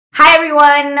Hi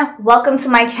everyone, welcome to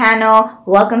my channel,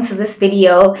 welcome to this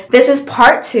video. This is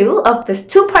part 2 of this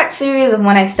two-part series of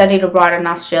when I studied abroad in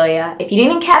Australia. If you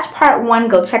didn't catch part 1,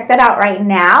 go check that out right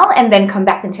now and then come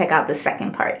back and check out the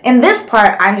second part. In this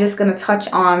part, I'm just going to touch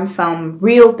on some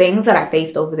real things that I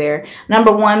faced over there.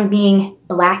 Number 1 being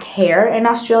black hair in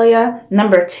Australia.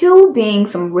 Number 2 being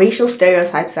some racial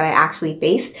stereotypes that I actually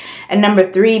faced. And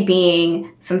number 3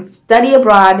 being some study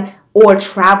abroad or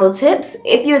travel tips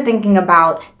if you're thinking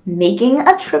about making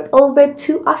a trip over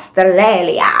to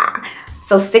Australia.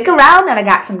 So stick around and I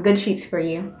got some good treats for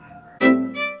you.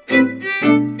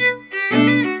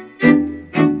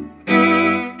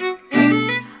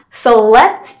 So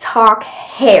let's talk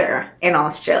hair in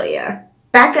Australia.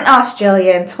 Back in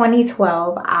Australia in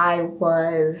 2012, I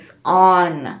was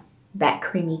on that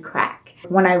creamy crack.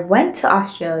 When I went to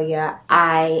Australia,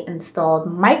 I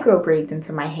installed micro braids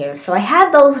into my hair. So I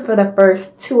had those for the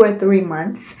first 2 or 3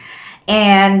 months,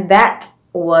 and that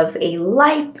was a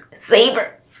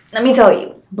lifesaver. Let me tell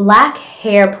you, black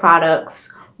hair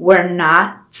products were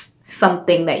not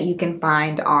something that you can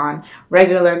find on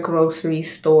regular grocery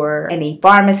store, any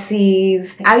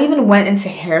pharmacies. I even went into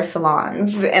hair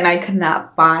salons and I could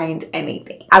not find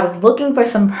anything. I was looking for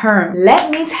some perm. Let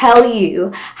me tell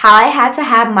you how I had to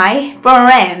have my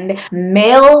friend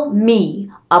mail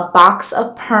me a box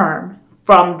of perm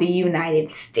from the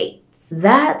United States.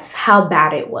 That's how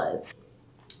bad it was.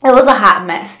 It was a hot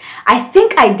mess. I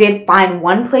think I did find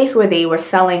one place where they were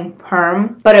selling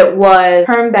perm, but it was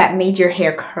perm that made your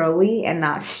hair curly and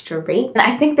not straight. And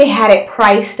I think they had it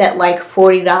priced at like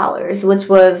 $40, which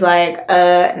was like,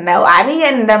 no, I'd be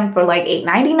getting them for like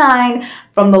 $8.99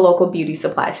 from the local beauty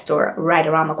supply store right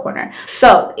around the corner.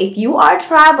 So if you are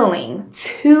traveling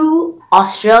to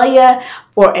Australia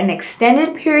for an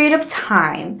extended period of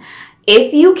time,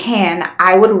 if you can,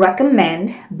 I would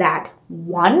recommend that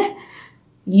 1,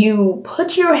 you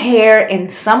put your hair in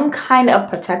some kind of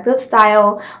protective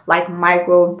style like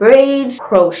micro braids,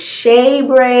 crochet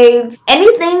braids,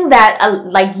 anything that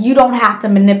like you don't have to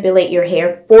manipulate your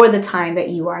hair for the time that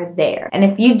you are there. And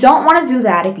if you don't want to do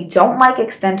that, if you don't like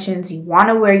extensions, you want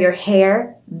to wear your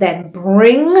hair, then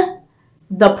bring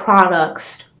the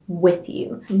products with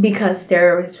you because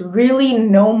there is really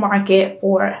no market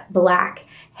for black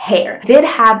hair. Did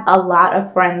have a lot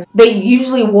of friends, they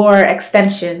usually wore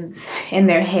extensions in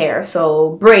their hair,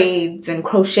 so braids and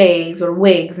crochets or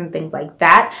wigs and things like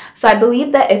that. So I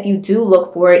believe that if you do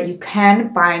look for it, you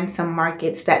can find some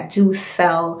markets that do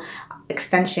sell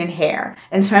extension hair.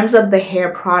 In terms of the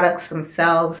hair products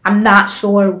themselves, I'm not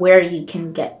sure where you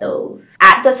can get those.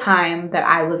 At the time that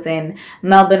I was in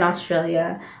Melbourne,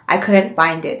 Australia, I couldn't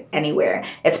find it anywhere.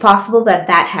 It's possible that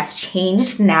that has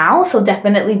changed now, so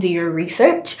definitely do your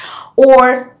research,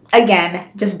 or again,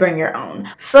 just bring your own.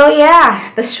 So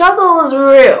yeah, the struggle was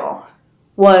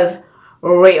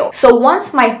real. So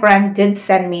once my friend did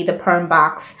send me the perm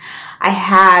box, I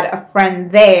had a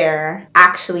friend there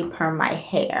actually perm my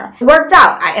hair. It worked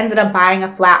out. I ended up buying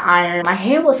a flat iron. My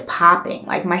hair was popping.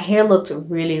 Like, my hair looked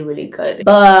really, really good.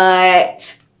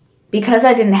 But because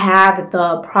I didn't have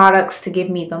the products to give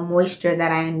me the moisture that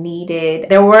I needed,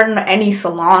 there weren't any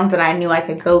salons that I knew I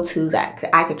could go to that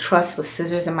I could trust with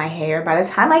scissors in my hair. By the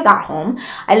time I got home,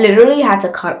 I literally had to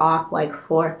cut off like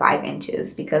 4 or 5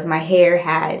 inches because my hair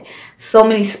had so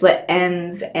many split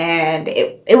ends and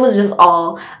it was just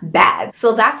all bad.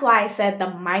 So that's why I said the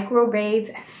micro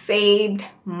braids saved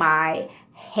my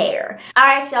hair.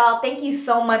 Alright y'all, thank you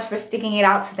so much for sticking it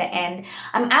out to the end.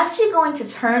 I'm actually going to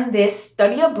turn this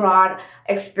study abroad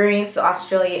experience to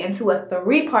Australia into a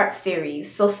 3-part series.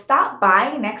 So stop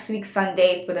by next week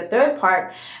Sunday for the 3rd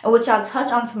part, in which I'll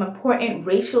touch on some important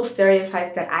racial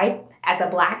stereotypes that I, as a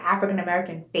Black African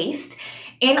American, faced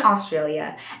in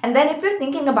Australia. And then if you're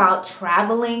thinking about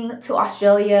traveling to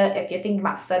Australia, if you're thinking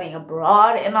about studying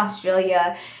abroad in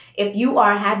Australia, if you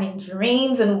are having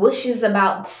dreams and wishes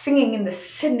about singing in the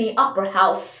Sydney Opera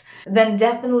House, then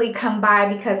definitely come by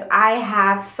because I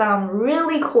have some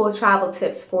really cool travel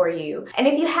tips for you. And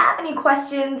if you have any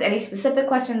questions, any specific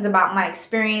questions about my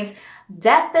experience,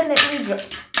 definitely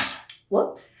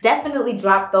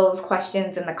drop those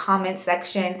questions in the comment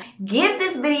section. Give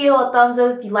this video a thumbs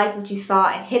up if you liked what you saw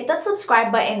and hit that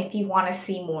subscribe button if you want to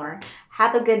see more.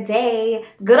 Have a good day.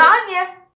 Good on ya!